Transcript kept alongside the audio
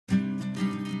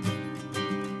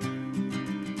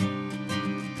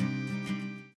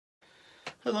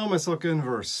Hello my soccer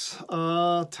universe.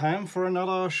 Time for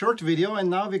another short video, and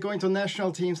now we're going to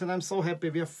national teams, and I'm so happy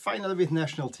we are finally with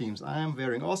national teams. I am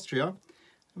wearing Austria.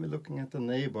 I'm looking at the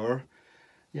neighbor.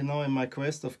 You know, in my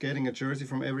quest of getting a jersey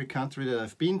from every country that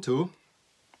I've been to,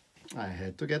 I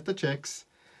had to get the Czechs.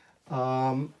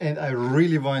 And I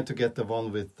really wanted to get the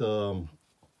one with the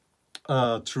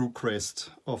true crest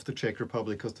of the Czech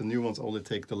Republic, because the new ones only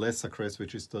take the lesser crest,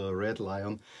 which is the red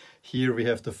lion. Here we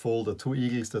have the full, the two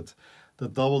eagles, that the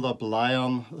doubled up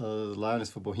lion. Lion is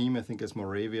for Bohemia, I think it's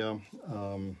Moravia.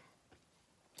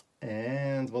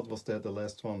 And what was that, the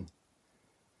last one?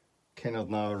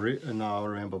 Cannot now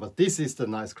remember, but this is the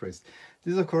nice crest.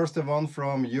 This is of course the one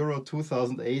from Euro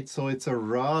 2008, so it's a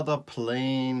rather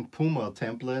plain Puma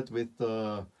template with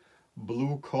the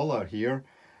blue collar here.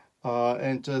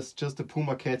 And just the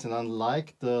Puma cats, and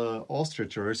unlike the Austria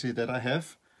jersey that I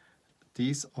have,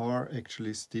 these are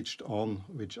actually stitched on,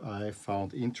 which I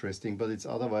found interesting, but it's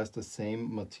otherwise the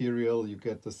same material. You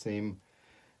get the same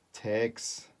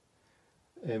tags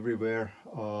everywhere,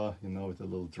 you know, with a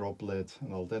little droplet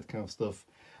and all that kind of stuff.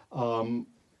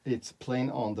 It's plain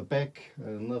on the back,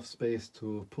 enough space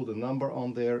to put a number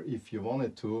on there if you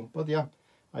wanted to, but yeah.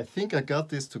 I think I got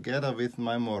this together with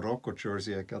my Morocco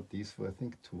jersey. I got these for I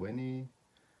think 20,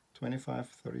 25,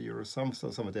 30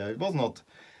 euros, somewhere there. It was not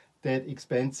that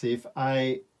expensive.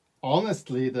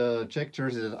 Honestly, the Czech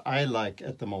jersey that I like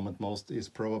at the moment most is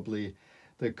probably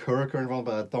the current one,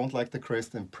 but I don't like the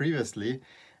crest. And previously,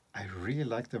 I really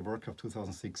liked the World Cup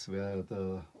 2006, where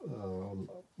the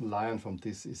lion from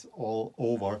this is all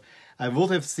over. I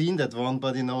would have seen that one,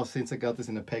 but you know, since I got this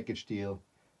in a package deal,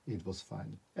 it was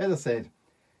fine. As I said,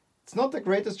 it's not the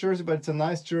greatest jersey, but it's a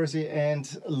nice jersey,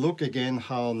 and look again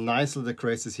how nicely the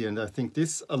crest is here, and I think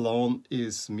this alone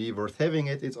is me worth having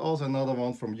it. It's also another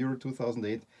one from Euro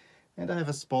 2008, and I have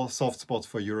a soft spot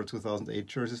for Euro 2008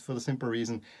 jerseys for the simple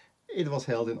reason it was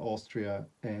held in Austria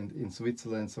and in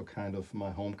Switzerland, so kind of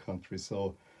my home country.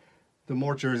 So the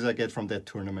more jerseys I get from that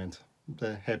tournament,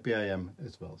 the happier I am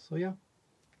as well. So yeah,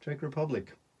 Czech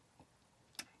Republic.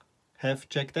 Have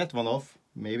checked that one off.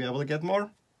 Maybe I will get more.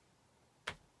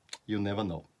 You never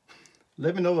know.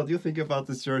 Let me know what you think about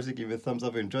this jersey. Give me a thumbs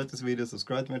up if you enjoyed this video.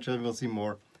 Subscribe to my channel. We'll see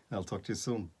more. I'll talk to you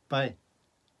soon. Bye.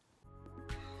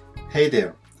 Hey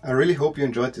there. I really hope you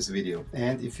enjoyed this video.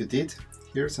 And if you did,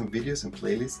 here are some videos and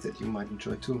playlists that you might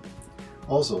enjoy too.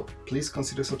 Also, please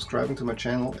consider subscribing to my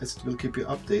channel, as it will keep you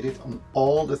updated on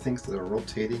all the things that are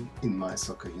rotating in my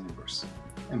soccer universe.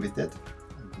 And with that,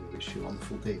 I wish you a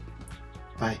wonderful day.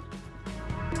 Bye.